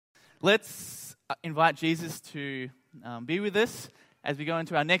let's invite Jesus to be with us as we go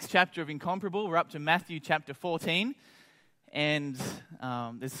into our next chapter of Incomparable. We're up to Matthew chapter 14, and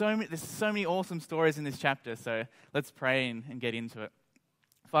there's so many awesome stories in this chapter, so let's pray and get into it.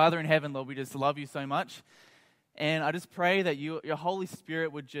 Father in heaven, Lord, we just love you so much, and I just pray that your Holy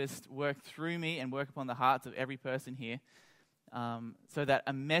Spirit would just work through me and work upon the hearts of every person here, so that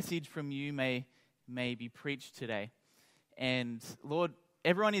a message from you may be preached today. And Lord,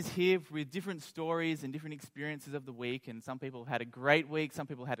 everyone is here with different stories and different experiences of the week, and some people have had a great week, some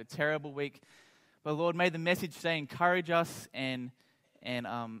people had a terrible week. But Lord, may the message today encourage us and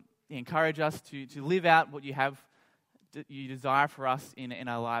encourage us to live out what you desire for us in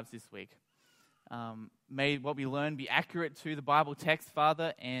our lives this week. May what we learn be accurate to the Bible text,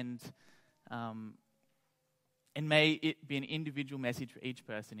 Father, and may it be an individual message for each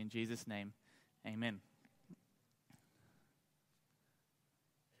person. In Jesus' name, amen.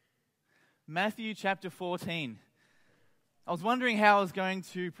 Matthew chapter 14. I was wondering how I was going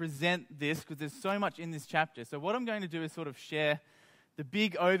to present this because there's so much in this chapter. So what I'm going to do is sort of share the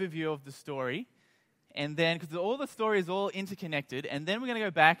big overview of the story, and then, because all the story is all interconnected, and then we're going to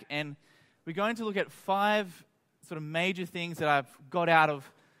go back and we're going to look at 5 sort of major things that I've got out of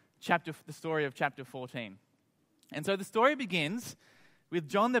the story of chapter 14. And so the story begins with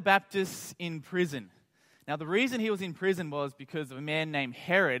John the Baptist in prison. Now the reason he was in prison was because of a man named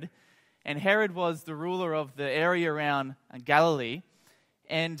Herod. And Herod was the ruler of the area around Galilee.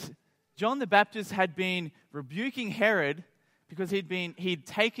 And John the Baptist had been rebuking Herod because he'd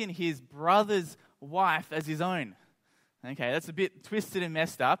taken his brother's wife as his own. Okay, that's a bit twisted and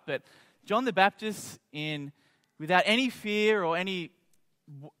messed up, but John the Baptist, without any fear or any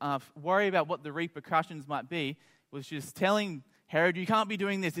worry about what the repercussions might be, was just telling Herod, you can't be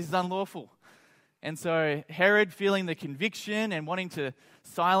doing this is unlawful. And so Herod, feeling the conviction and wanting to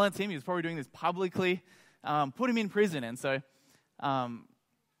silence him, he was probably doing this publicly, put him in prison. And so John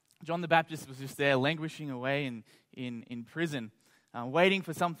the Baptist was just there languishing away in prison, waiting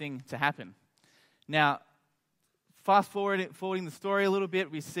for something to happen. Now, forwarding the story a little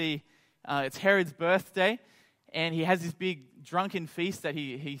bit, we see it's Herod's birthday, and he has this big drunken feast that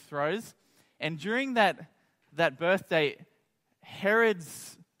he throws. And during that birthday,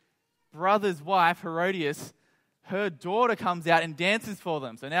 Herod's brother's wife, Herodias, her daughter comes out and dances for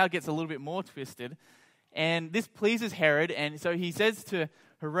them. So now it gets a little bit more twisted. And this pleases Herod, and so he says to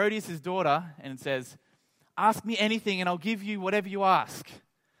Herodias' daughter, and says, ask me anything and I'll give you whatever you ask.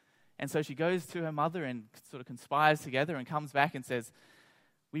 And so she goes to her mother and sort of conspires together and comes back and says,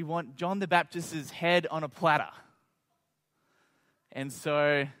 we want John the Baptist's head on a platter. And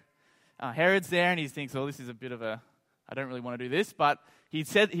so Herod's there and he thinks, well, this is a bit of I don't really want to do this, but he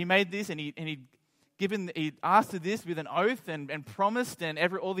made this and he asked her this with an oath and promised, and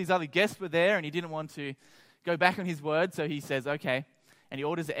all these other guests were there, and he didn't want to go back on his word, so he says, okay. And he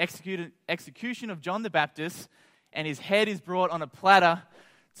orders the execution of John the Baptist, and his head is brought on a platter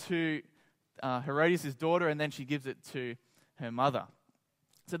to Herodias' daughter, and then she gives it to her mother.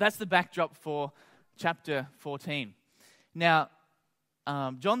 So that's the backdrop for chapter 14. Now,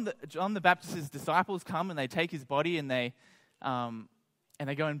 John the Baptist's disciples come and they take his body and they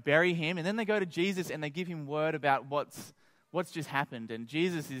go and bury him, and then they go to Jesus and they give him word about what's just happened. And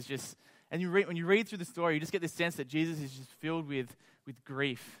Jesus is just, and when you read through the story, you just get this sense that Jesus is just filled with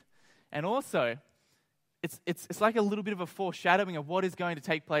grief. And also, it's like a little bit of a foreshadowing of what is going to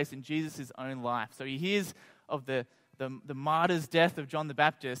take place in Jesus' own life. So he hears of the martyr's death of John the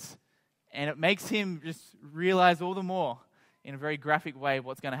Baptist, and it makes him just realize all the more in a very graphic way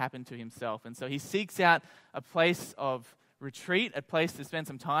what's going to happen to himself. And so he seeks out a place of retreat, a place to spend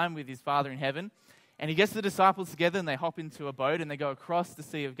some time with his Father in heaven. And he gets the disciples together and they hop into a boat and they go across the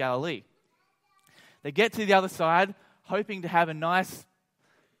Sea of Galilee. They get to the other side, hoping to have a nice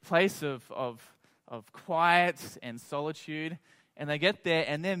place of quiet and solitude. And they get there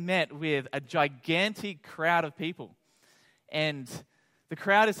and they're met with a gigantic crowd of people. And the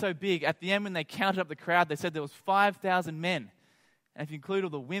crowd is so big, at the end when they counted up the crowd, they said there was 5,000 men. And if you include all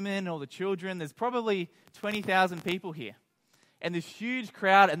the women, all the children, there's probably 20,000 people here. And this huge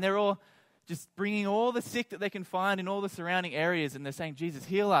crowd, and they're all just bringing all the sick that they can find in all the surrounding areas, and they're saying, Jesus,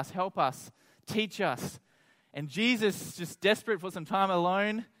 heal us, help us, teach us. And Jesus, just desperate for some time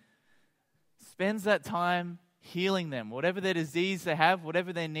alone, spends that time healing them. Whatever their disease they have,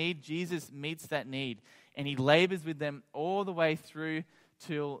 whatever they need, Jesus meets that need. And he labors with them all the way through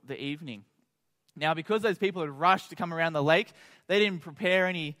till the evening. Now, because those people had rushed to come around the lake, they didn't prepare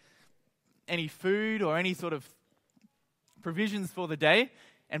any food or any sort of provisions for the day.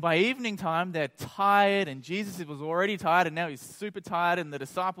 And by evening time, they're tired, and Jesus was already tired, and now he's super tired, and the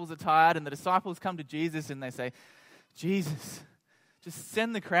disciples are tired, and the disciples come to Jesus and they say, Jesus, just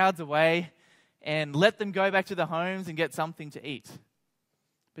send the crowds away and let them go back to their homes and get something to eat.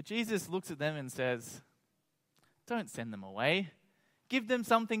 But Jesus looks at them and says, don't send them away. Give them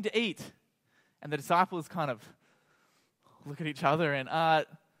something to eat. And the disciples kind of look at each other and,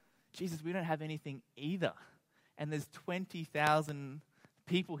 Jesus, we don't have anything either. And there's 20,000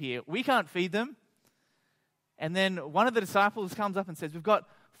 people here. We can't feed them. And then one of the disciples comes up and says, we've got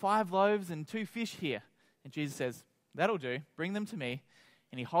 5 loaves and 2 fish here. And Jesus says, that'll do. Bring them to me.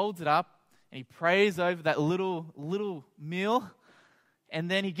 And he holds it up and he prays over that little meal. And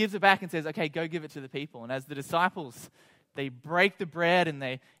then he gives it back and says, okay, go give it to the people. And as the disciples, they break the bread and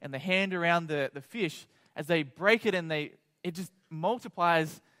they hand around the fish, as they break it and it just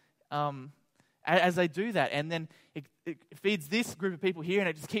multiplies as they do that. And then it feeds this group of people here, and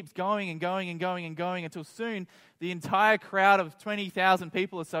it just keeps going and going and going and going until soon the entire crowd of 20,000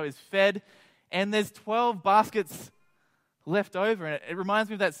 people or so is fed, and there's 12 baskets left over. And it reminds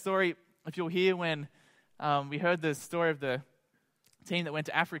me of that story, if you're here, when we heard the story of the team that went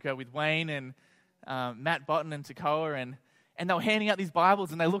to Africa with Wayne and Matt Botton and Takoa, and they were handing out these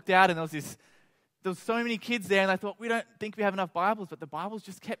Bibles, and they looked out, and there was so many kids there, and they thought, we don't think we have enough Bibles, but the Bibles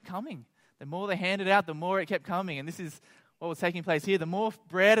just kept coming. The more they handed out, the more it kept coming. And this is what was taking place here. The more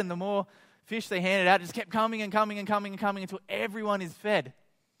bread and the more fish they handed out, it just kept coming and coming and coming and coming until everyone is fed.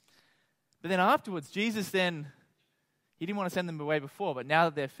 But then afterwards, Jesus he didn't want to send them away before, but now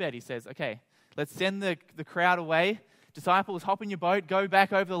that they're fed, he says, okay, let's send the crowd away. Disciples, hop in your boat, go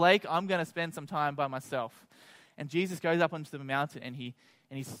back over the lake. I'm going to spend some time by myself. And Jesus goes up onto the mountain, and he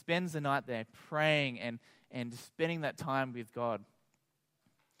spends the night there praying and spending that time with God.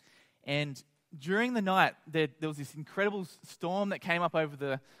 And during the night, there was this incredible storm that came up over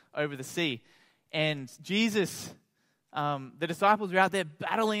the sea. And Jesus, the disciples are out there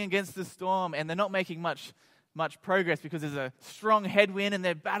battling against the storm, and they're not making much progress because there's a strong headwind, and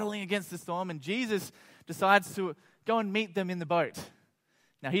they're battling against the storm. And Jesus decides to go and meet them in the boat.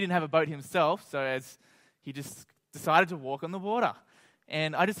 Now, he didn't have a boat himself, so he just decided to walk on the water.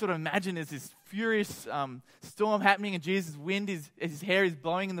 And I just sort of imagine there's this furious storm happening, and Jesus' his hair is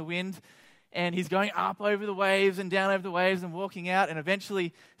blowing in the wind, and he's going up over the waves and down over the waves and walking out, and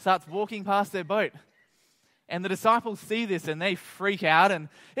eventually starts walking past their boat. And the disciples see this, and they freak out, and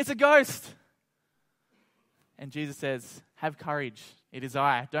it's a ghost. And Jesus says, have courage, it is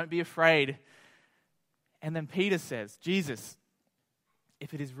I, don't be afraid. And then Peter says, Jesus,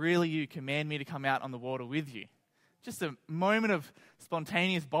 if it is really you, command me to come out on the water with you. Just a moment of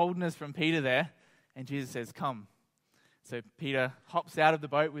spontaneous boldness from Peter there. And Jesus says, come. So Peter hops out of the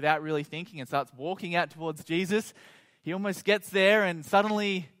boat without really thinking and starts walking out towards Jesus. He almost gets there, and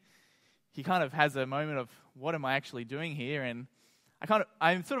suddenly he kind of has a moment of, what am I actually doing here? And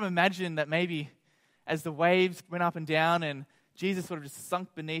I sort of imagine that maybe as the waves went up and down, and Jesus sort of just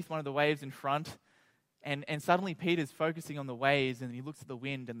sunk beneath one of the waves in front, and suddenly Peter's focusing on the waves, and he looks at the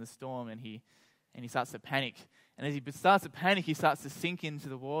wind and the storm, and he starts to panic. And as he starts to panic, he starts to sink into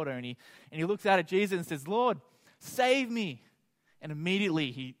the water, and he looks out at Jesus and says, Lord, save me. And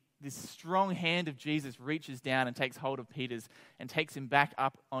immediately this strong hand of Jesus reaches down and takes hold of Peter's and takes him back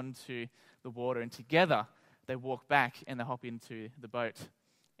up onto the water. And together they walk back and they hop into the boat.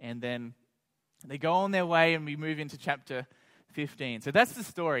 And then they go on their way, and we move into chapter 15. So that's the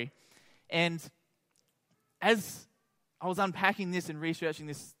story. And as I was unpacking this and researching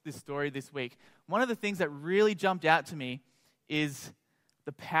this story this week, one of the things that really jumped out to me is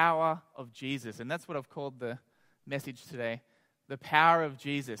the power of Jesus. And that's what I've called the message today, the power of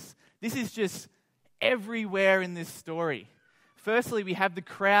Jesus. This is just everywhere in this story. Firstly, we have the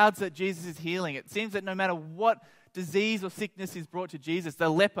crowds that Jesus is healing. It seems that no matter what disease or sickness is brought to Jesus, the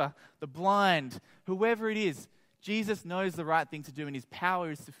leper, the blind, whoever it is, Jesus knows the right thing to do, and his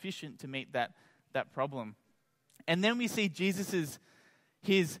power is sufficient to meet that problem. And then we see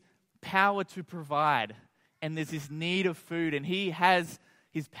his power to provide, and there's this need of food, and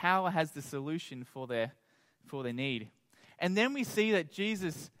his power has the solution for their need. And then we see that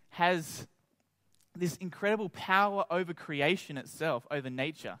Jesus has this incredible power over creation itself, over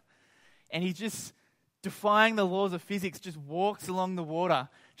nature. And he just, defying the laws of physics, just walks along the water,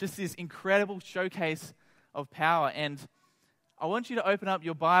 just this incredible showcase of power. And I want you to open up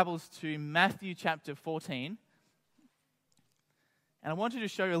your Bibles to Matthew chapter 14. And I want you to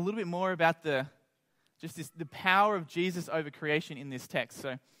show you a little bit more about the power of Jesus over creation in this text.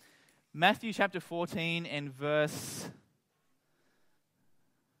 So Matthew chapter 14 and verse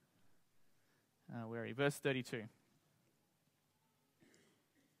 32.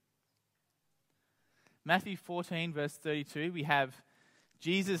 Matthew 14, verse 32, we have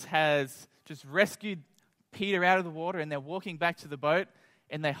Jesus has just rescued Peter out of the water, and they're walking back to the boat,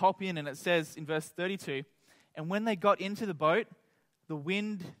 and they hop in, and it says in verse 32, and when they got into the boat, the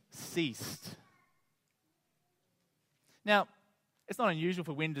wind ceased. Now, it's not unusual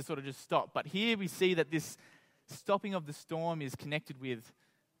for wind to sort of just stop, but here we see that this stopping of the storm is connected with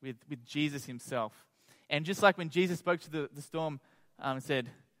Jesus himself. And just like when Jesus spoke to the storm and said,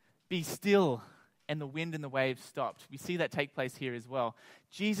 "Be still," and the wind and the waves stopped, we see that take place here as well.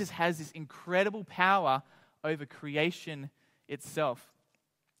 Jesus has this incredible power over creation itself.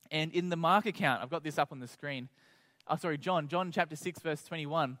 And in the Mark account, I've got this up on the screen. John chapter 6, verse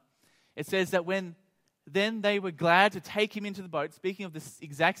 21. It says that then they were glad to take him into the boat, speaking of this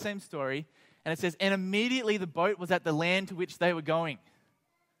exact same story. And it says, and immediately the boat was at the land to which they were going.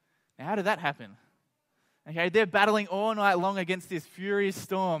 Now, how did that happen? Okay, they're battling all night long against this furious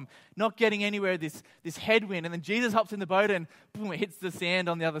storm, not getting anywhere, this headwind. And then Jesus hops in the boat and boom, it hits the sand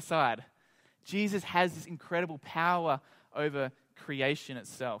on the other side. Jesus has this incredible power over creation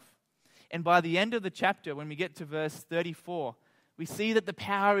itself. And by the end of the chapter, when we get to verse 34, we see that the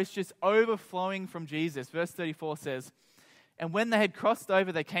power is just overflowing from Jesus. Verse 34 says, and when they had crossed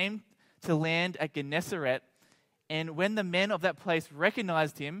over, they came to land at Gennesaret. And when the men of that place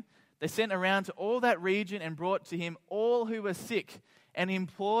recognized him, they sent around to all that region and brought to him all who were sick and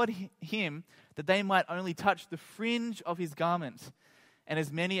implored him that they might only touch the fringe of his garment. And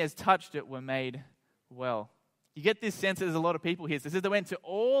as many as touched it were made well. You get this sense that there's a lot of people here. So it says they went to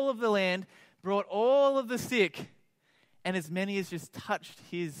all of the land, brought all of the sick, and as many as just touched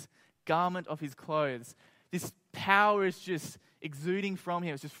his garment of his clothes. This power is just exuding from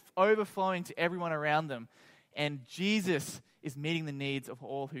him. It's just overflowing to everyone around them. And Jesus is meeting the needs of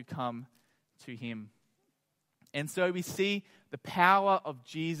all who come to him. And so we see the power of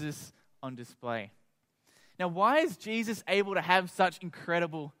Jesus on display. Now, why is Jesus able to have such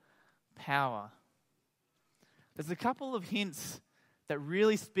incredible power? There's a couple of hints that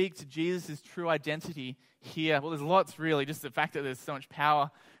really speak to Jesus' true identity here. Well, there's lots really, just the fact that there's so much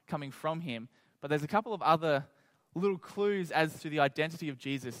power coming from him. But there's a couple of other little clues as to the identity of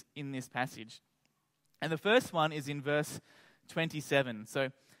Jesus in this passage. And the first one is in verse 27. So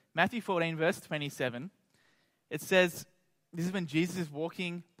Matthew 14, verse 27, it says, this is when Jesus is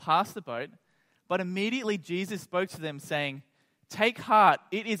walking past the boat, but immediately Jesus spoke to them saying, take heart,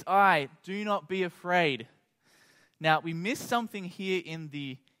 it is I, do not be afraid. Now, we missed something here in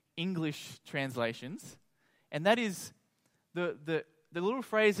the English translations, and that is the little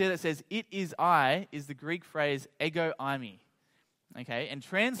phrase there that says, it is I, is the Greek phrase ego eimi. Okay, and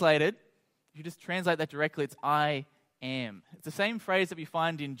translated, if you just translate that directly, it's I am. It's the same phrase that we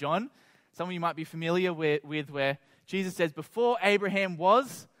find in John. Some of you might be familiar with where Jesus says, before Abraham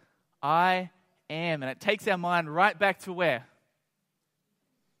was, I am. And it takes our mind right back to where?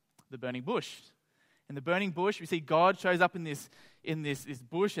 The burning bush. In the burning bush, we see God shows up in this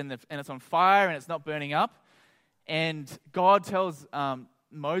bush, and it's on fire, and it's not burning up. And God tells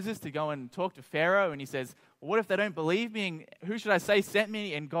Moses to go and talk to Pharaoh, and he says, well, what if they don't believe me? And who should I say sent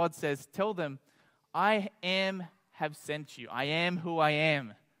me? And God says, tell them, I am have sent you. I am who I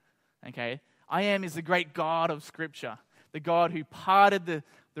am. Okay? I am is the great God of Scripture, the God who parted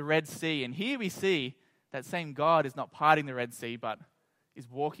the Red Sea. And here we see that same God is not parting the Red Sea, but is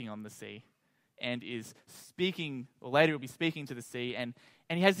walking on the sea and is speaking, or later will be speaking to the sea, and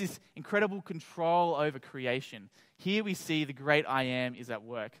he has this incredible control over creation. Here we see the great I am is at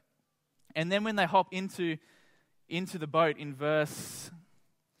work. And then when they hop into the boat in verse,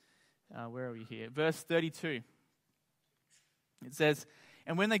 where are we here? Verse 32. It says,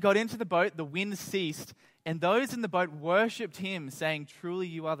 and when they got into the boat, the wind ceased, and those in the boat worshipped him, saying, truly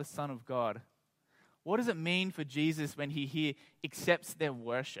you are the Son of God. What does it mean for Jesus when he here accepts their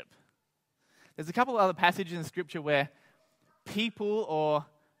worship? There's a couple of other passages in Scripture where people, or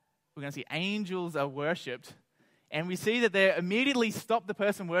we're going to see angels, are worshipped, and we see that they immediately stop the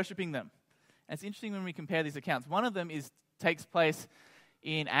person worshipping them. And it's interesting when we compare these accounts. One of them takes place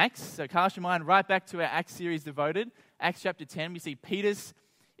in Acts. So cast your mind right back to our Acts series devoted. Acts chapter 10, we see Peter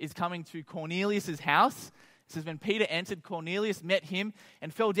is coming to Cornelius' house. It says when Peter entered, Cornelius met him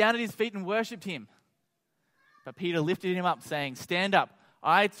and fell down at his feet and worshipped him. But Peter lifted him up, saying, stand up,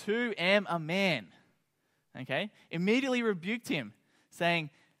 I too am a man. Okay? Immediately rebuked him,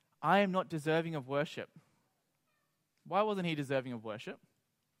 saying, I am not deserving of worship. Why wasn't he deserving of worship?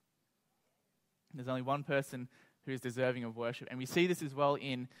 There's only one person who is deserving of worship. And we see this as well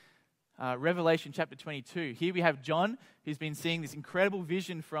in Revelation chapter 22. Here we have John, who's been seeing this incredible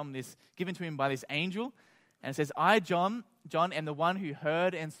vision from this, given to him by this angel. And it says, I, John, am the one who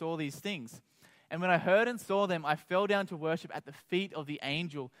heard and saw these things. And when I heard and saw them, I fell down to worship at the feet of the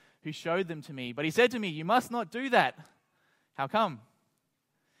angel who showed them to me. But he said to me, you must not do that. How come?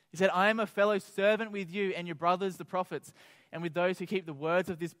 He said, I am a fellow servant with you and your brothers, the prophets, and with those who keep the words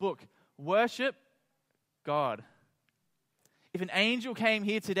of this book. Worship God. If an angel came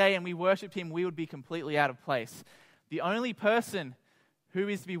here today and we worshipped him, we would be completely out of place. The only person who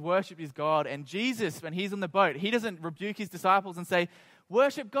is to be worshipped is God. And Jesus, when he's on the boat, he doesn't rebuke his disciples and say,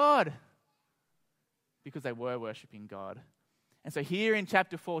 worship God, because they were worshiping God. And so here in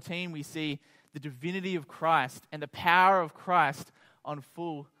chapter 14, we see the divinity of Christ and the power of Christ on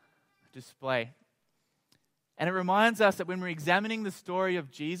full display. And it reminds us that when we're examining the story of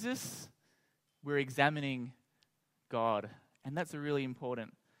Jesus, we're examining God. And that's a really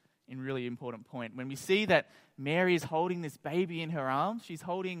important point. When we see that Mary is holding this baby in her arms, she's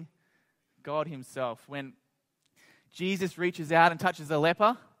holding God himself. When Jesus reaches out and touches the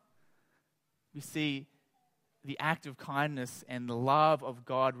leper, we see the act of kindness and the love of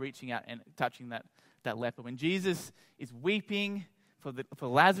God reaching out and touching that leper. When Jesus is weeping for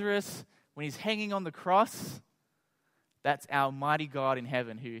Lazarus, when he's hanging on the cross, that's our mighty God in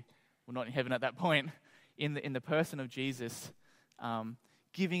heaven, who, well, not in heaven at that point, in the person of Jesus,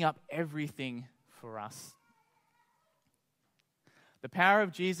 giving up everything for us. The power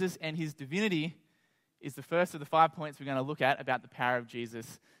of Jesus and his divinity is the first of the 5 points we're going to look at about the power of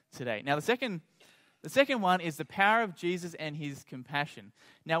Jesus today. Now, the second one is the power of Jesus and his compassion.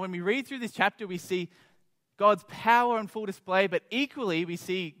 Now, when we read through this chapter, we see God's power on full display, but equally we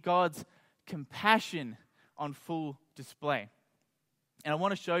see God's compassion on full display. And I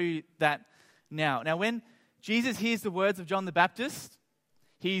want to show you that now. Now, when Jesus hears the words of John the Baptist,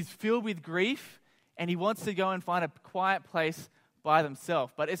 he's filled with grief and he wants to go and find a quiet place by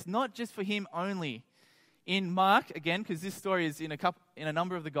himself. But it's not just for him only. In Mark, again, because this story is in a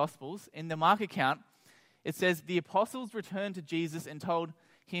number of the Gospels, in the Mark account, it says, the apostles returned to Jesus and told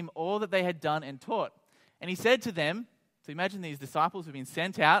him all that they had done and taught. And he said to them, so imagine these disciples who've been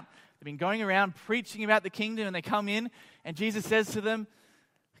sent out, they've been going around preaching about the kingdom, and they come in, and Jesus says to them,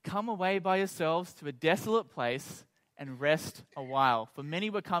 come away by yourselves to a desolate place and rest a while. For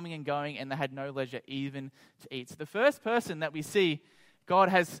many were coming and going, and they had no leisure even to eat. So the first person that we see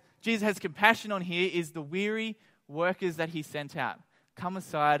Jesus has compassion on here is the weary workers that he sent out. Come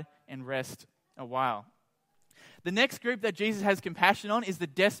aside and rest a while. The next group that Jesus has compassion on is the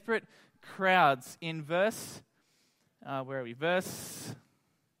desperate crowds. In verse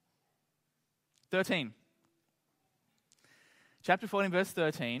 13. Chapter 14, verse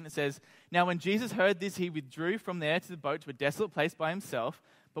 13, it says, now when Jesus heard this, he withdrew from there to the boat to a desolate place by himself.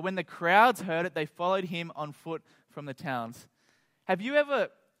 But when the crowds heard it, they followed him on foot from the towns. Have you ever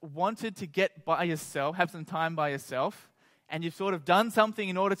wanted to get by yourself, have some time by yourself, and you've sort of done something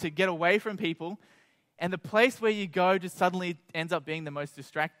in order to get away from people, and the place where you go just suddenly ends up being the most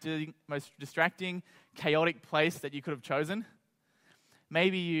distracting, chaotic place that you could have chosen?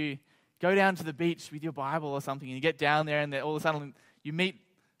 Maybe you go down to the beach with your Bible or something, and you get down there, and then all of a sudden you meet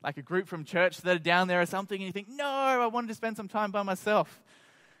like a group from church that are down there or something, and you think, no, I wanted to spend some time by myself.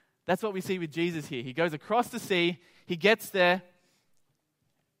 That's what we see with Jesus here. He goes across the sea, he gets there,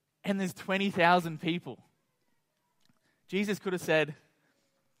 and there's 20,000 people. Jesus could have said,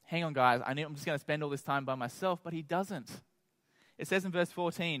 hang on guys, I'm just going to spend all this time by myself, but he doesn't. It says in verse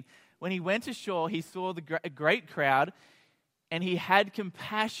 14, when he went ashore, he saw a great crowd, and he had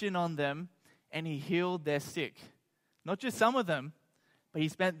compassion on them, and he healed their sick. Not just some of them, but he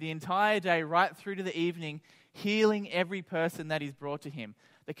spent the entire day right through to the evening healing every person that he's brought to him.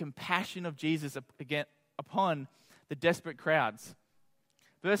 The compassion of Jesus upon the desperate crowds.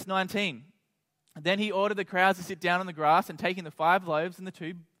 Verse 19, then he ordered the crowds to sit down on the grass, and taking the 5 loaves and the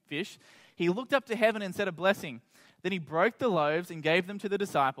 2 fish, he looked up to heaven and said a blessing. Then he broke the loaves and gave them to the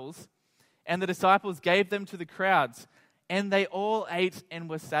disciples, and the disciples gave them to the crowds. And they all ate and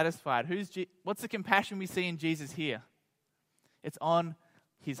were satisfied. What's the compassion we see in Jesus here? It's on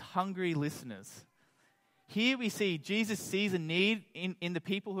his hungry listeners. Here we see Jesus sees a need in the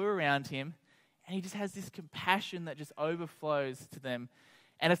people who are around him, and he just has this compassion that just overflows to them.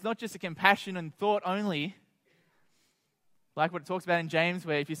 And it's not just a compassion and thought only, like what it talks about in James,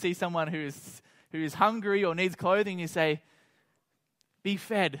 where if you see someone who is hungry or needs clothing, you say, be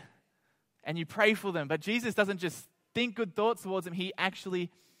fed, and you pray for them. But Jesus doesn't just think good thoughts towards them, he actually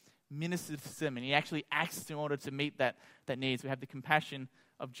ministers to them, and he actually acts in order to meet that need. So we have the compassion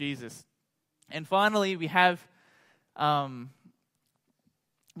of Jesus. And finally, we have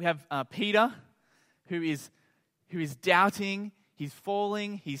Peter, who is doubting. He's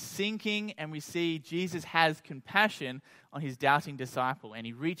falling, he's sinking, and we see Jesus has compassion on his doubting disciple, and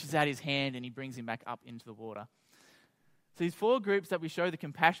he reaches out his hand and he brings him back up into the water. So these four groups that we show the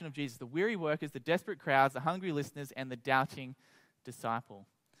compassion of Jesus: the weary workers, the desperate crowds, the hungry listeners, and the doubting disciple.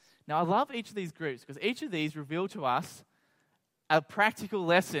 Now, I love each of these groups because each of these reveal to us a practical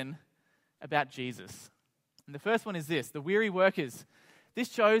lesson about Jesus. And the first one is this: the weary workers.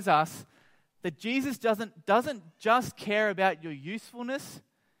 This shows us that Jesus doesn't just care about your usefulness,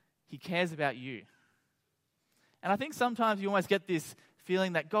 he cares about you. And I think sometimes you almost get this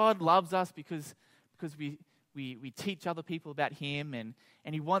feeling that God loves us because we teach other people about him, and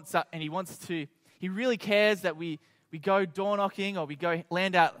he really cares that we go door knocking, or we go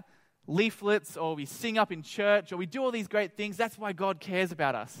land out leaflets, or we sing up in church, or we do all these great things. That's why God cares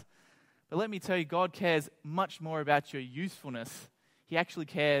about us. But let me tell you, God cares much more about your usefulness. He actually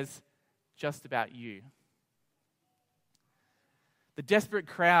cares just about you. The desperate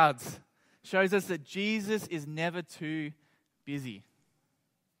crowds shows us that Jesus is never too busy.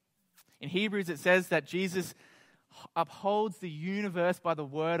 In Hebrews, it says that Jesus upholds the universe by the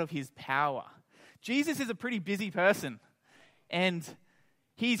word of his power. Jesus is a pretty busy person, and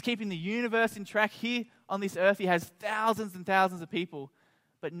he's keeping the universe in track. Here on this earth, he has thousands and thousands of people,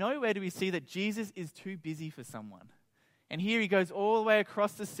 but nowhere do we see that Jesus is too busy for someone. And here he goes all the way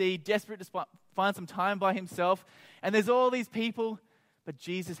across the sea, desperate to find some time by himself. And there's all these people, but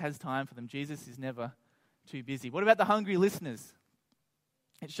Jesus has time for them. Jesus is never too busy. What about the hungry listeners?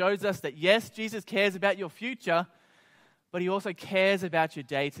 It shows us that yes, Jesus cares about your future, but he also cares about your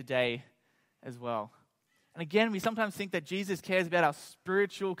day-to-day as well. And again, we sometimes think that Jesus cares about our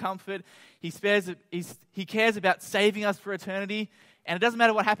spiritual comfort. He cares about saving us for eternity. And it doesn't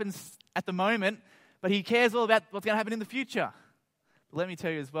matter what happens at the moment, but he cares all about what's going to happen in the future. But let me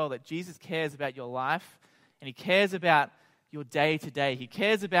tell you as well that Jesus cares about your life, and he cares about your day-to-day. He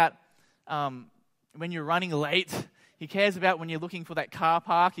cares about when you're running late. He cares about when you're looking for that car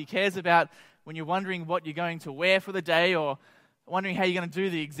park. He cares about when you're wondering what you're going to wear for the day, or wondering how you're going to do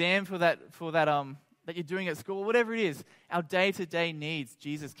the exam for that you're doing at school. Whatever it is, our day-to-day needs,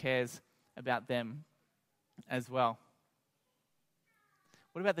 Jesus cares about them as well.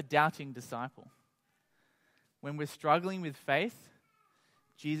 What about the doubting disciple? When we're struggling with faith,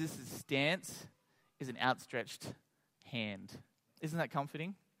 Jesus' stance is an outstretched hand. Isn't that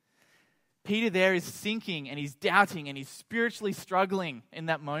comforting? Peter there is sinking, and he's doubting, and he's spiritually struggling in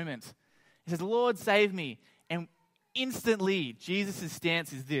that moment. He says, "Lord, save me." And instantly, Jesus'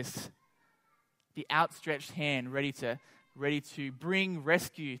 stance is this: the outstretched hand, ready to bring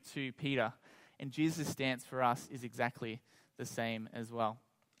rescue to Peter. And Jesus' stance for us is exactly the same as well.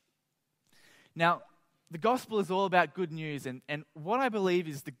 Now, the gospel is all about good news, and what I believe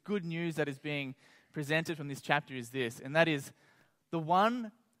is the good news that is being presented from this chapter is this, and that is the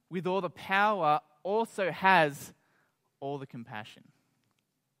one with all the power also has all the compassion.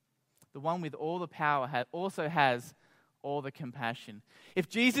 The one with all the power also has all the compassion. If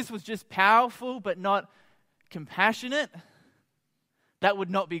Jesus was just powerful but not compassionate, that would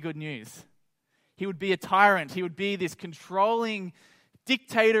not be good news. He would be a tyrant. He would be this controlling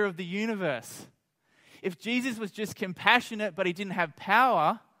dictator of the universe. If Jesus was just compassionate but he didn't have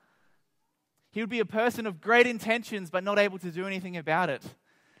power, he would be a person of great intentions but not able to do anything about it.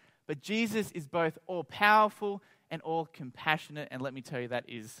 But Jesus is both all-powerful and all-compassionate, and let me tell you, that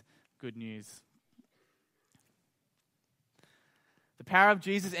is good news. The power of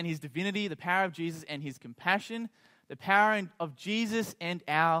Jesus and his divinity, the power of Jesus and his compassion, the power of Jesus and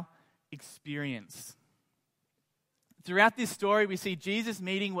our experience. Throughout this story, we see Jesus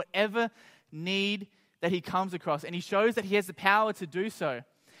meeting whatever need that he comes across, and he shows that he has the power to do so.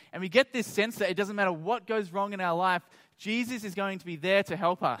 And we get this sense that it doesn't matter what goes wrong in our life, Jesus is going to be there to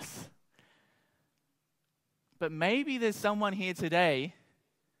help us. But maybe there's someone here today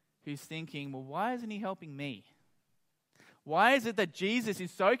who's thinking, well, why isn't he helping me? Why is it that Jesus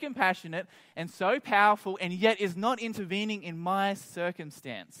is so compassionate and so powerful and yet is not intervening in my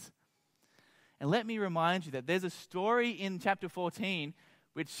circumstance? And let me remind you that there's a story in chapter 14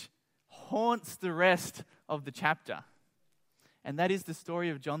 which haunts the rest of the chapter. And that is the story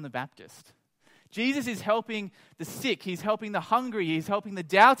of John the Baptist. Jesus is helping the sick, he's helping the hungry, he's helping the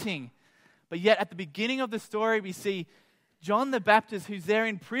doubting. But yet at the beginning of the story we see John the Baptist who's there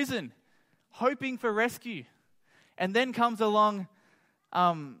in prison, hoping for rescue. And then comes along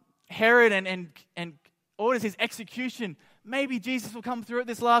Herod and orders his execution. Maybe Jesus will come through at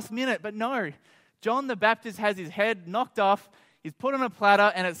this last minute, but no. John the Baptist has his head knocked off, he's put on a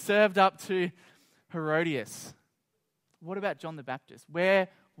platter, and it's served up to Herodias. What about John the Baptist? Where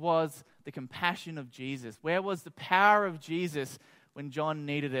was the compassion of Jesus? Where was the power of Jesus when John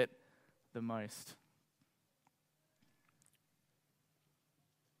needed it the most?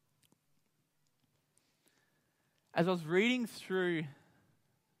 As I was reading through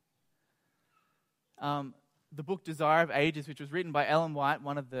the book Desire of Ages, which was written by Ellen White,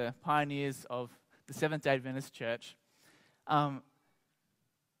 one of the pioneers of the Seventh-day Adventist Church, I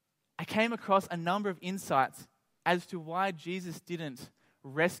came across a number of insights as to why Jesus didn't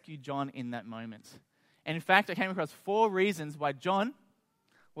rescue John in that moment. And in fact, I came across 4 reasons why John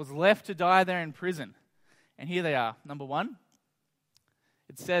was left to die there in prison. And here they are. Number 1,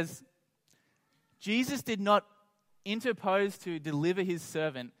 it says, Jesus did not interpose to deliver his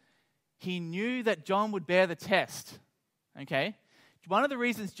servant. He knew that John would bear the test. Okay? One of the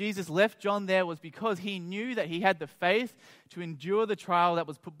reasons Jesus left John there was because he knew that he had the faith to endure the trial that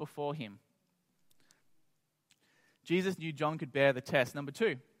was put before him. Jesus knew John could bear the test. Number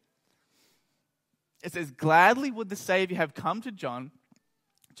 2, it says, gladly would the Savior have come to John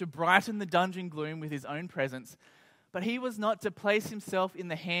to brighten the dungeon gloom with his own presence, but he was not to place himself in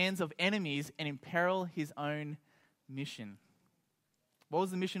the hands of enemies and imperil his own mission. What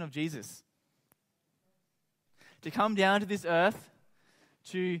was the mission of Jesus? To come down to this earth,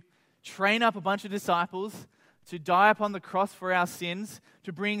 to train up a bunch of disciples, to die upon the cross for our sins,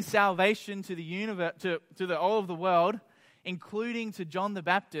 to bring salvation to the universe, to all of the world, including to John the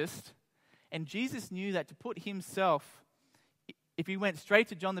Baptist. And Jesus knew that to put himself, if he went straight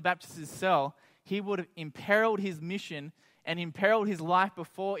to John the Baptist's cell, he would have imperiled his mission and imperiled his life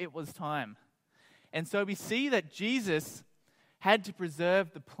before it was time. And so we see that Jesus had to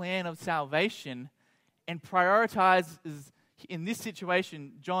preserve the plan of salvation and prioritize, in this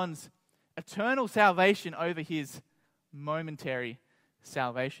situation, John's eternal salvation over his momentary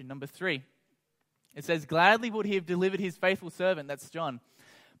salvation. Number 3, it says, gladly would he have delivered his faithful servant, that's John,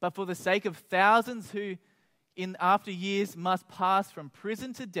 but for the sake of thousands who in after years must pass from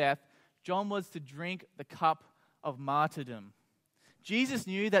prison to death, John was to drink the cup of martyrdom. Jesus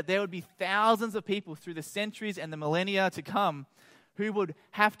knew that there would be thousands of people through the centuries and the millennia to come who would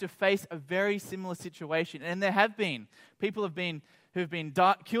have to face a very similar situation. And there have been. People who've been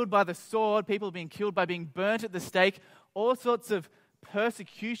killed by the sword, people have been killed by being burnt at the stake. All sorts of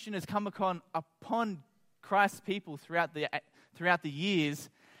persecution has come upon Christ's people throughout the years.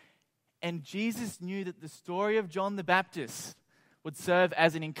 And Jesus knew that the story of John the Baptist would serve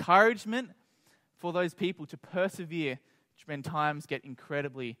as an encouragement for those people to persevere when times get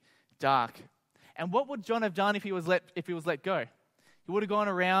incredibly dark. And what would John have done if he was let go? He would have gone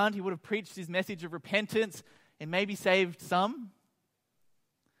around, he would have preached his message of repentance and maybe saved some.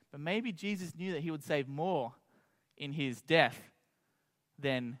 But maybe Jesus knew that he would save more in his death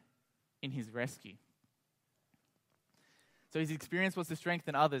than in his rescue. So his experience was to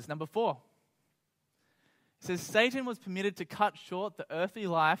strengthen others. Number 4, it says, Satan was permitted to cut short the earthly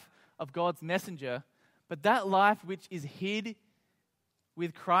life of God's messenger, but that life which is hid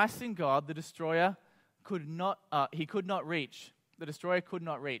with Christ in God, the destroyer could not reach. The destroyer could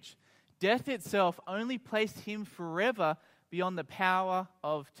not reach. Death itself only placed him forever beyond the power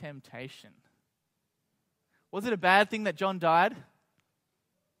of temptation. Was it a bad thing that John died?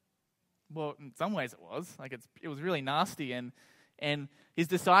 Well, in some ways it was. It was really nasty, and his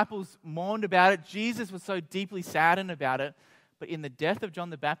disciples mourned about it. Jesus was so deeply saddened about it. But in the death of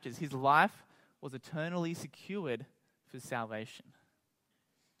John the Baptist, his life was eternally secured for salvation.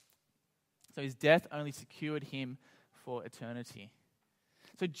 So his death only secured him for eternity.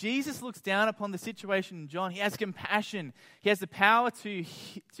 So Jesus looks down upon the situation in John. He has compassion. He has the power to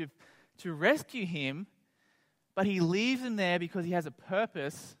rescue him, but he leaves him there because he has a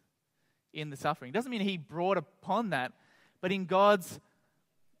purpose in the suffering. Doesn't mean he brought upon that, but in God's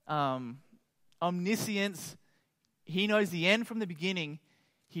omniscience, he knows the end from the beginning.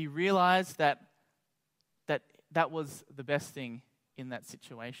 He realized that was the best thing in that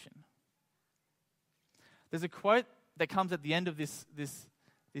situation. There's a quote that comes at the end of this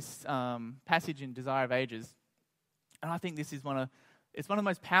passage in Desire of Ages, and I think this is one of the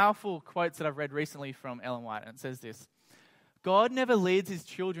most powerful quotes that I've read recently from Ellen White, and it says this: God never leads his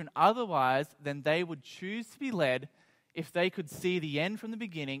children otherwise than they would choose to be led if they could see the end from the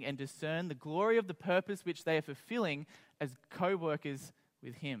beginning and discern the glory of the purpose which they are fulfilling as co-workers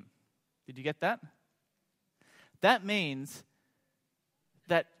with him. Did you get that? That means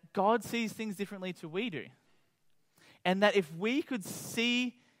that God sees things differently to we do. And that if we could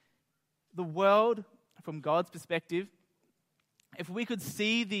see the world from God's perspective, if we could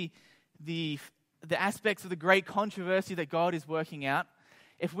see the aspects of the great controversy that God is working out,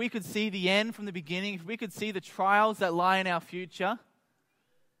 if we could see the end from the beginning, if we could see the trials that lie in our future,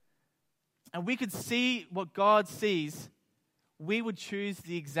 and we could see what God sees, we would choose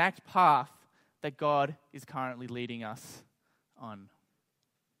the exact path that God is currently leading us on.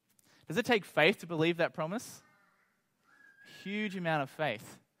 Does it take faith to believe that promise? A huge amount of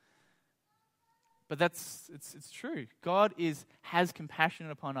faith. But it's true. God has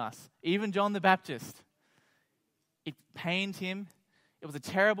compassion upon us. Even John the Baptist, it pained him. It was a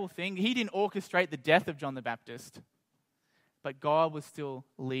terrible thing. He didn't orchestrate the death of John the Baptist, but God was still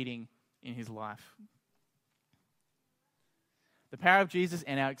leading in his life. The power of Jesus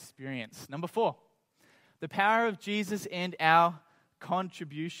and our experience. Number 4, the power of Jesus and our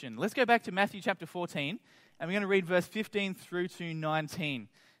contribution. Let's go back to Matthew chapter 14, and we're going to read verse 15 through to 19.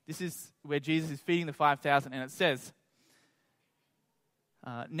 This is where Jesus is feeding the 5,000, and it says,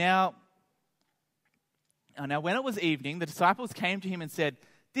 Now when it was evening, the disciples came to him and said,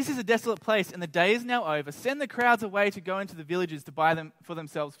 "This is a desolate place, and the day is now over. Send the crowds away to go into the villages to buy them for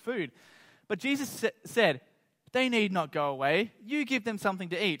themselves food." But Jesus said, "They need not go away. You give them something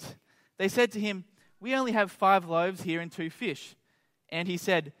to eat." They said to him, "We only have 5 loaves here and 2 fish." And he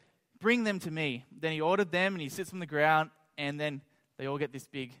said, "Bring them to me." Then he ordered them, and he sits on the ground, and then they all get this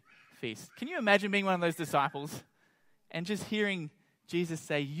big feast. Can you imagine being one of those disciples and just hearing Jesus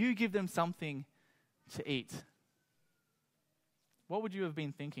say, "You give them something to eat"? What would you have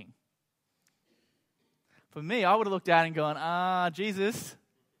been thinking? For me, I would have looked out and gone, Jesus,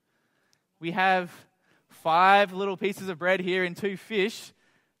 we have 5 little pieces of bread here and 2 fish.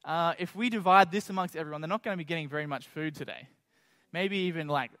 If we divide this amongst everyone, they're not going to be getting very much food today. Maybe even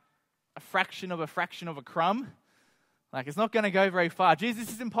like a fraction of a crumb. Like, it's not going to go very far. Jesus,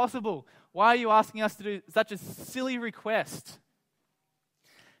 this is impossible. Why are you asking us to do such a silly request?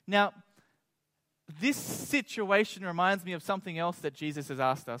 Now, this situation reminds me of something else that Jesus has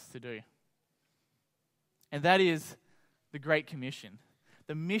asked us to do. And that is the Great Commission.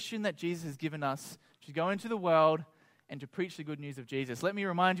 The mission that Jesus has given us to go into the world and to preach the good news of Jesus. Let me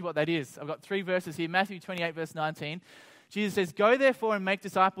remind you what that is. I've got 3 verses here. Matthew 28, verse 19. Jesus says, "Go therefore and make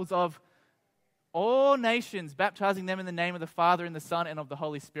disciples of all nations, baptizing them in the name of the Father and the Son and of the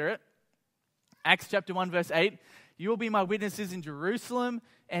Holy Spirit." Acts chapter 1, verse 8. "You will be my witnesses in Jerusalem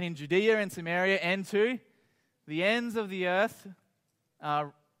and in Judea and Samaria and to the ends of the earth."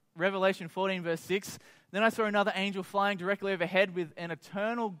 Revelation 14, verse 6. "Then I saw another angel flying directly overhead with an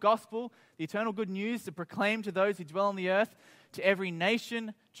eternal gospel, the eternal good news to proclaim to those who dwell on the earth, to every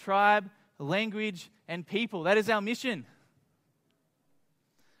nation, tribe, language, and people." That is our mission.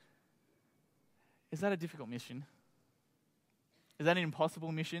 Is that a difficult mission? Is that an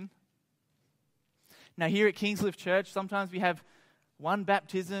impossible mission? Now, here at Kingscliff Church, sometimes we have 1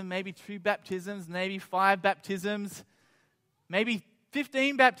 baptism, maybe 2 baptisms, maybe 5 baptisms, maybe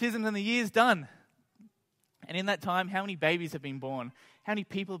 15 baptisms, and the year's done. And in that time, how many babies have been born? How many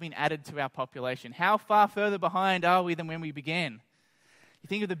people have been added to our population? How far further behind are we than when we began? You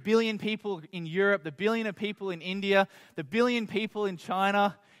think of the 1 billion people in Europe, the 1 billion of people in India, the 1 billion people in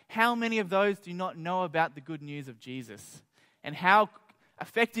China. How many of those do not know about the good news of Jesus? And how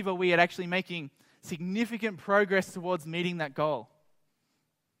effective are we at actually making significant progress towards meeting that goal?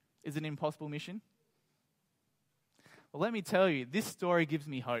 Is it an impossible mission? Well, let me tell you, this story gives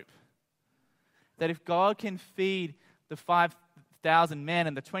me hope. That if God can feed the 5,000 men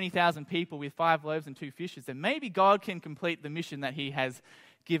and the 20,000 people with 5 loaves and 2 fishes, then maybe God can complete the mission that He has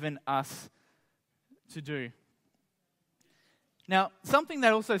given us to do. Now, something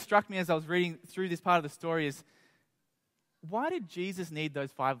that also struck me as I was reading through this part of the story is, why did Jesus need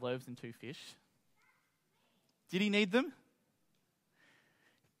those 5 loaves and 2 fish? Did He need them?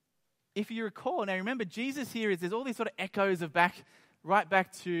 If you recall, now remember, Jesus here there's all these sort of echoes of right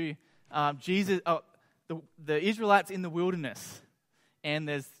back to Jesus, the Israelites in the wilderness. And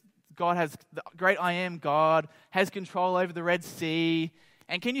God has, the great I am God, has control over the Red Sea.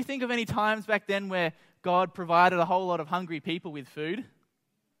 And can you think of any times back then where God provided a whole lot of hungry people with food?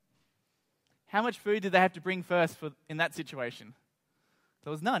 How much food did they have to bring first in that situation?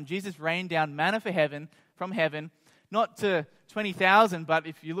 There was none. Jesus rained down manna from heaven, not to 20,000, but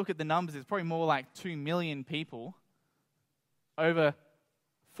if you look at the numbers, it's probably more like 2 million people over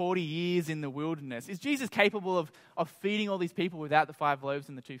 40 years in the wilderness. Is Jesus capable of feeding all these people without the 5 loaves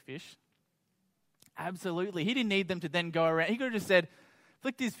and the 2 fish? Absolutely. He didn't need them to then go around. He could have just said,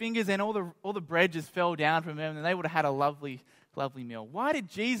 flicked his fingers and all the bread just fell down from them and they would have had a lovely, lovely meal. Why did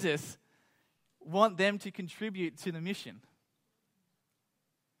Jesus want them to contribute to the mission?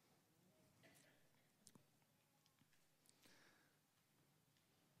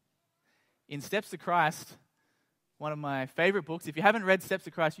 In Steps to Christ, one of my favorite books, if you haven't read Steps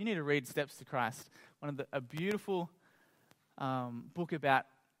to Christ, you need to read Steps to Christ. A beautiful book about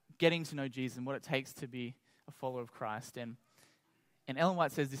getting to know Jesus and what it takes to be a follower of Christ. And Ellen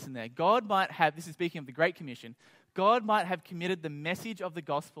White says this in there. God might have, this is speaking of the Great Commission, God might have committed the message of the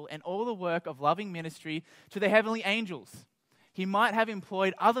gospel and all the work of loving ministry to the heavenly angels. He might have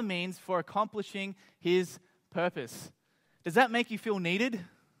employed other means for accomplishing his purpose. Does that make you feel needed?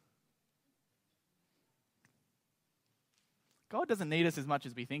 God doesn't need us as much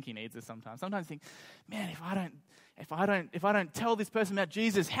as we think he needs us sometimes. Sometimes we think, man, if I don't tell this person about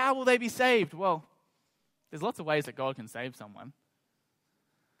Jesus, how will they be saved? Well, there's lots of ways that God can save someone.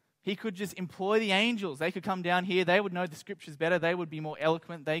 He could just employ the angels. They could come down here. They would know the scriptures better. They would be more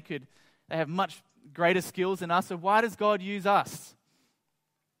eloquent. They have much greater skills than us. So why does God use us?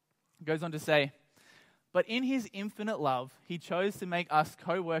 It goes on to say, but in his infinite love, he chose to make us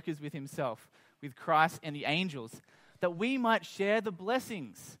co-workers with himself, with Christ and the angels, that we might share the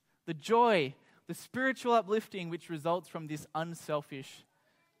blessings, the joy, the spiritual uplifting which results from this unselfish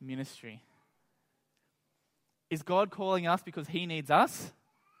ministry. Is God calling us because he needs us?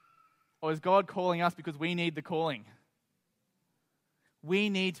 Or is God calling us because we need the calling? We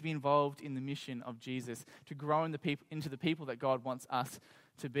need to be involved in the mission of Jesus to grow into the people that God wants us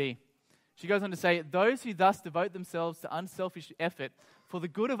to be. She goes on to say, those who thus devote themselves to unselfish effort for the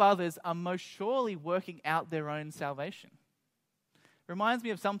good of others are most surely working out their own salvation. Reminds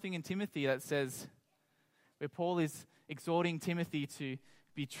me of something in Timothy that says, where Paul is exhorting Timothy to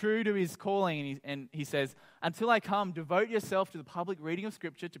be true to his calling, and he says, until I come, devote yourself to the public reading of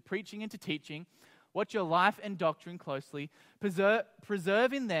Scripture, to preaching and to teaching. Watch your life and doctrine closely.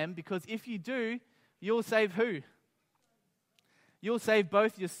 Preserve in them, because if you do, you'll save who? You'll save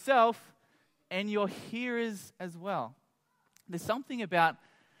both yourself and your hearers as well. There's something about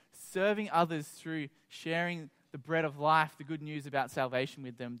serving others through sharing the bread of life, the good news about salvation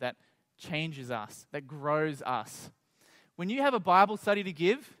with them, that changes us, that grows us. When you have a Bible study to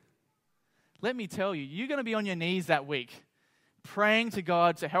give, let me tell you, you're going to be on your knees that week, praying to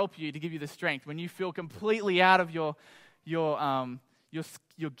God to help you, to give you the strength. When you feel completely out of your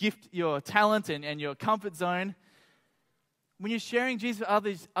gift, your talent, and your comfort zone, when you're sharing Jesus with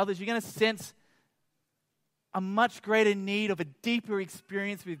others, you're going to sense a much greater need of a deeper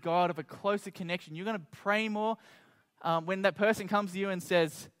experience with God, of a closer connection. You're going to pray more. When that person comes to you and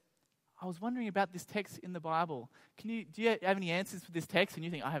says, I was wondering about this text in the Bible. Do you have any answers for this text? And you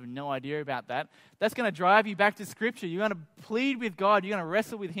think, I have no idea about that. That's going to drive you back to Scripture. You're going to plead with God. You're going to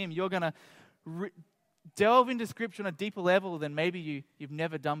wrestle with him. You're going to delve into Scripture on a deeper level than maybe you've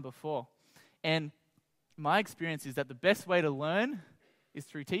never done before. And my experience is that the best way to learn is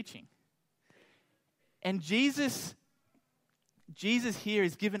through teaching. And Jesus here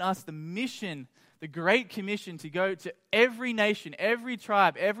has given us the mission, the Great Commission, to go to every nation, every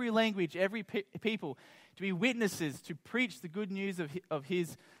tribe, every language, every people, to be witnesses, to preach the good news of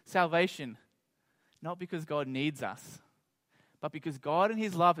his salvation. Not because God needs us, but because God in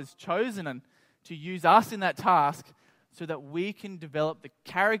his love has chosen to use us in that task so that we can develop the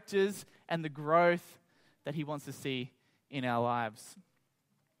characters and the growth that he wants to see in our lives.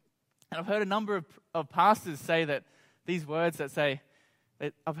 And I've heard a number of pastors say that these words that say,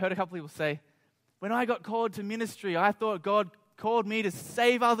 I've heard a couple of people say, when I got called to ministry, I thought God called me to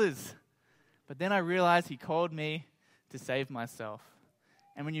save others. But then I realized he called me to save myself.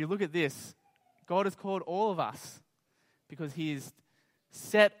 And when you look at this, God has called all of us because he is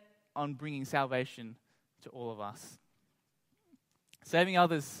set on bringing salvation to all of us. Saving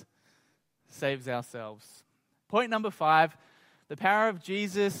others saves ourselves. Point number 5, the power of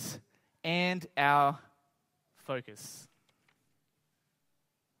Jesus and our focus.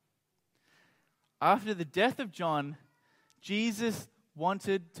 After the death of John, Jesus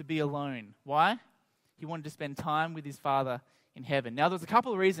wanted to be alone. Why? He wanted to spend time with his Father in heaven. Now, there's a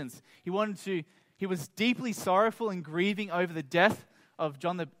couple of reasons. He was deeply sorrowful and grieving over the death of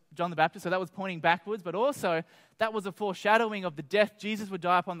John the Baptist, so that was pointing backwards, but also that was a foreshadowing of the death Jesus would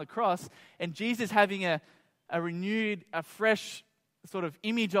die upon the cross, and Jesus having a renewed, a fresh sort of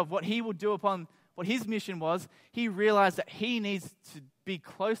image of what he would do upon what his mission was. He realized that he needs to be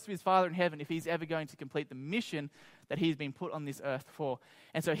close to his Father in heaven if he's ever going to complete the mission that he's been put on this earth for.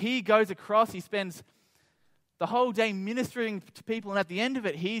 And so he goes across, he spends the whole day ministering to people, and at the end of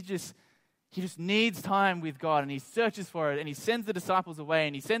it, he just needs time with God, and he searches for it, and he sends the disciples away,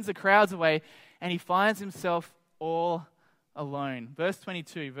 and he sends the crowds away, and he finds himself all alone.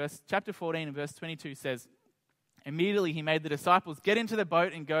 Chapter 14 and verse 22 says, immediately he made the disciples get into the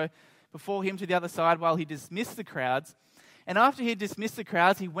boat and go before him to the other side while he dismissed the crowds. And after he had dismissed the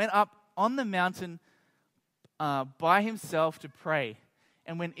crowds, he went up on the mountain by himself to pray.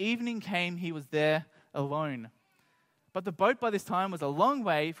 And when evening came, he was there alone. But the boat by this time was a long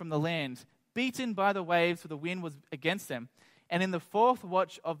way from the land, beaten by the waves, for the wind was against them. And in the fourth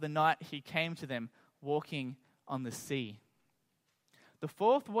watch of the night he came to them, walking on the sea. The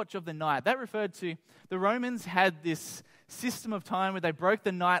fourth watch of the night, that referred to, the Romans had this system of time where they broke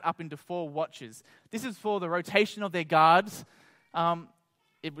the night up into 4 watches. This is for the rotation of their guards.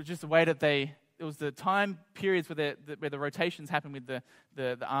 It was just a way that it was the time periods where the rotations happened with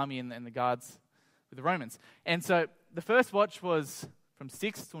the army and the guards with the Romans. And so the first watch was from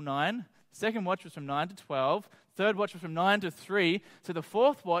 6 till 9. The second watch was from 9 to 12. Third watch was from 9 to 3. So the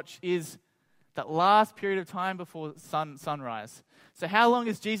fourth watch is that last period of time before sunrise. So how long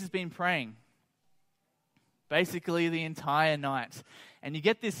has Jesus been praying? Basically the entire night. And you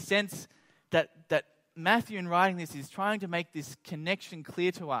get this sense that Matthew, in writing this, is trying to make this connection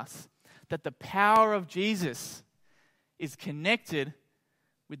clear to us, that the power of Jesus is connected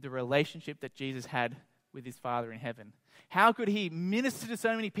with the relationship that Jesus had with his Father in heaven. How could he minister to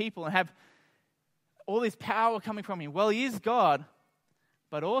so many people and have all this power coming from him? Well, he is God,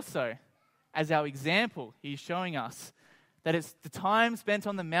 but also, as our example, he's showing us that it's the time spent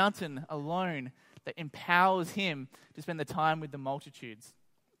on the mountain alone that empowers him to spend the time with the multitudes.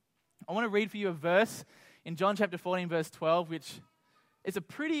 I want to read for you a verse in John chapter 14, verse 12, which is a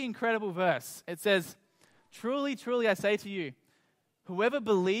pretty incredible verse. It says, "Truly, truly, I say to you, whoever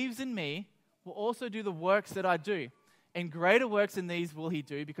believes in me will also do the works that I do, and greater works than these will he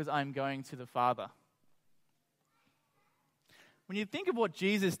do, because I am going to the Father." When you think of what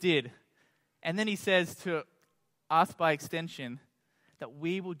Jesus did, and then he says to us by extension that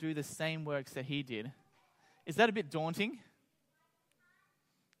we will do the same works that he did, is that a bit daunting?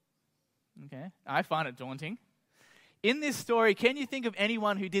 Okay, I find it daunting. In this story, can you think of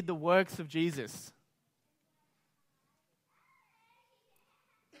anyone who did the works of Jesus?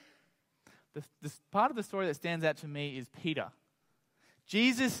 The part of the story that stands out to me is Peter.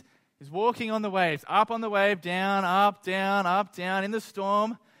 Jesus is walking on the waves, up on the wave, down, up, down, in the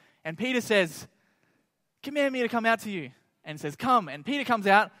storm. And Peter says, "Command me to come out to you." And says, "Come." And Peter comes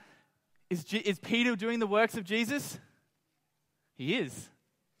out. Is Peter doing the works of Jesus? He is.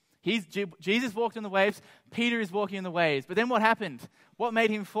 Jesus walked on the waves. Peter is walking on the waves. But then what happened? What made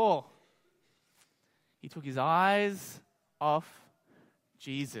him fall? He took his eyes off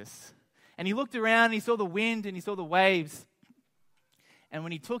Jesus. And he looked around and he saw the wind and he saw the waves. And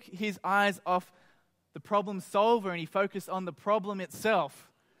when he took his eyes off the problem solver and he focused on the problem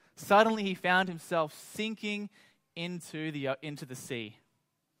itself, suddenly he found himself sinking into the sea.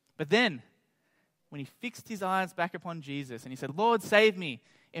 But then, when he fixed his eyes back upon Jesus and he said, "Lord, save me,"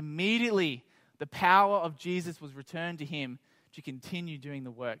 immediately the power of Jesus was returned to him to continue doing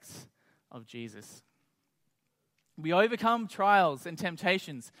the works of Jesus. We overcome trials and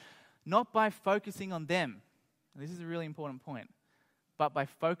temptations not by focusing on them. This is a really important point. But by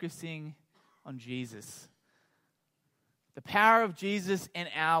focusing on Jesus. The power of Jesus and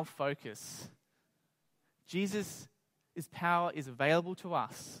our focus. Jesus' power is available to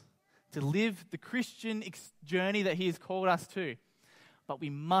us to live the Christian journey that he has called us to. But we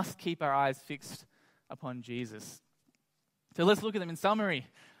must keep our eyes fixed upon Jesus. So let's look at them in summary.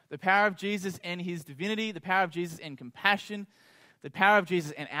 The power of Jesus and his divinity, the power of Jesus and compassion, the power of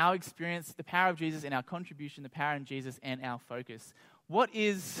Jesus and our experience, the power of Jesus and our contribution, the power of Jesus and our focus. What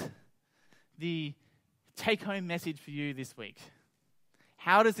is the take-home message for you this week?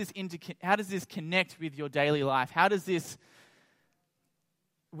 How does this connect with your daily life?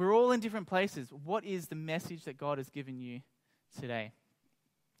 We're all in different places. What is the message that God has given you today?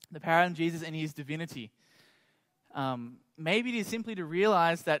 The power of Jesus and his divinity. Maybe it is simply to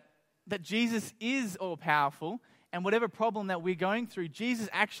realize that Jesus is all-powerful, and whatever problem that we're going through, Jesus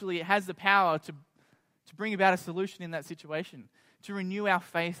actually has the power to bring about a solution in that situation, to renew our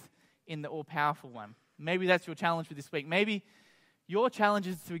faith in the all-powerful one. Maybe that's your challenge for this week. Maybe your challenge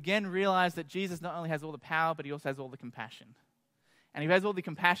is to again realize that Jesus not only has all the power, but he also has all the compassion. And if he has all the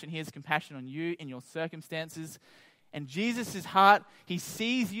compassion, he has compassion on you in your circumstances. And Jesus' heart, he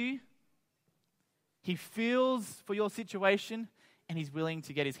sees you, he feels for your situation, and he's willing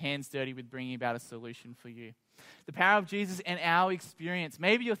to get his hands dirty with bringing about a solution for you. The power of Jesus and our experience.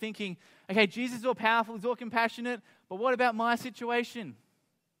 Maybe you're thinking, okay, Jesus is all powerful, he's all compassionate, but what about my situation?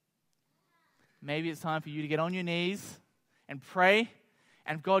 Maybe it's time for you to get on your knees and pray,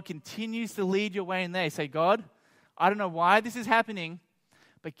 and if God continues to lead your way in there, say, "God, I don't know why this is happening,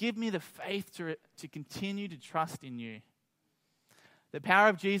 but give me the faith to continue to trust in you." The power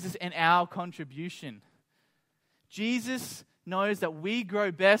of Jesus and our contribution. Jesus knows that we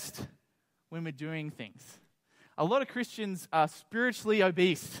grow best when we're doing things. A lot of Christians are spiritually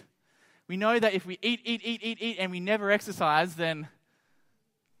obese. We know that if we eat, and we never exercise, then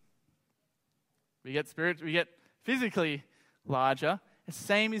we get physically larger. The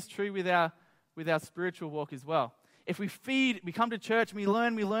same is true with our spiritual walk as well. If we come to church, and we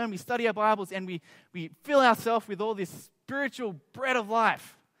learn, we study our Bibles, and we fill ourselves with all this spiritual bread of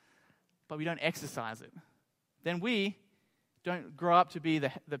life, but we don't exercise it, then we don't grow up to be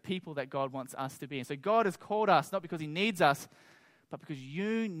the people that God wants us to be. And so God has called us, not because He needs us, but because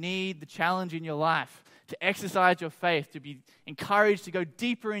you need the challenge in your life to exercise your faith, to be encouraged to go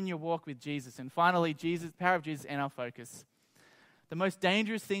deeper in your walk with Jesus. And finally, the power of Jesus and our focus. The most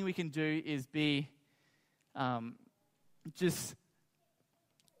dangerous thing we can do is be just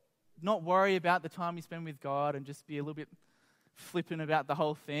not worry about the time you spend with God and just be a little bit flippant about the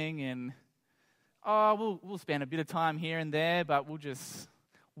whole thing and, we'll spend a bit of time here and there, but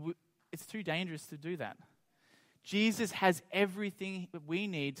it's too dangerous to do that. Jesus has everything that we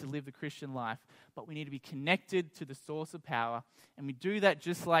need to live the Christian life, but we need to be connected to the source of power, and we do that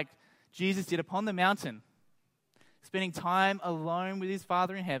just like Jesus did upon the mountain, spending time alone with His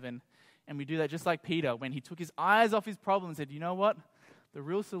Father in heaven. And we do that just like Peter, when he took his eyes off his problem and said, you know what? The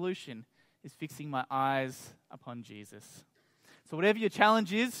real solution is fixing my eyes upon Jesus. So whatever your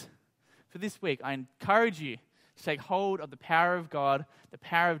challenge is for this week, I encourage you to take hold of the power of God, the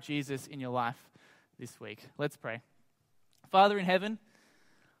power of Jesus in your life this week. Let's pray. Father in heaven,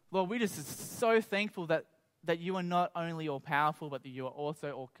 Lord, we're just so thankful that you are not only all-powerful, but that you are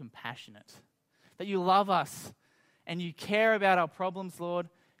also all-compassionate. That you love us and you care about our problems, Lord,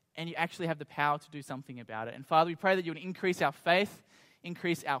 and you actually have the power to do something about it. And Father, we pray that you would increase our faith,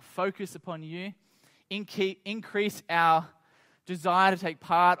 increase our focus upon you, increase our desire to take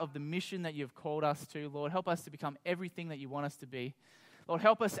part of the mission that you've called us to. Lord, help us to become everything that you want us to be. Lord,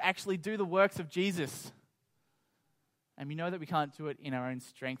 help us actually do the works of Jesus. And we know that we can't do it in our own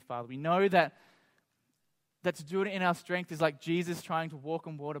strength, Father. We know that to do it in our strength is like Jesus trying to walk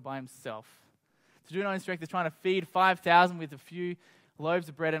on water by himself. To do it in our own strength is trying to feed 5,000 with a few loaves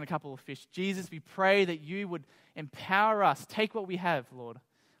of bread and a couple of fish. Jesus, we pray that you would empower us. Take what we have, Lord.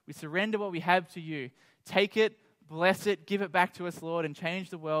 We surrender what we have to you. Take it, bless it, give it back to us, Lord, and change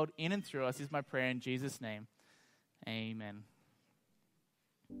the world in and through us is my prayer in Jesus' name. Amen.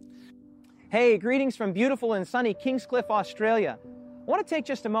 Hey, greetings from beautiful and sunny Kingscliff, Australia. I want to take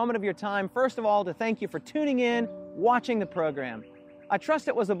just a moment of your time, first of all, to thank you for tuning in, watching the program. I trust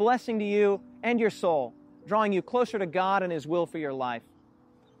it was a blessing to you and your soul, drawing you closer to God and His will for your life.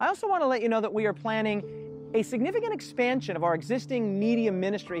 I also want to let you know that we are planning a significant expansion of our existing media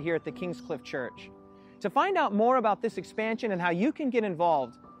ministry here at the Kingscliff Church. To find out more about this expansion and how you can get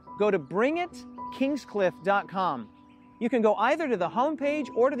involved, go to bringitkingscliff.com. You can go either to the homepage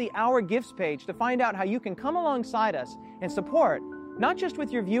or to the Our Gifts page to find out how you can come alongside us and support, not just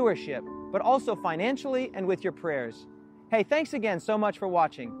with your viewership, but also financially and with your prayers. Hey, thanks again so much for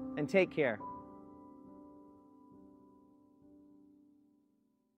watching, and take care.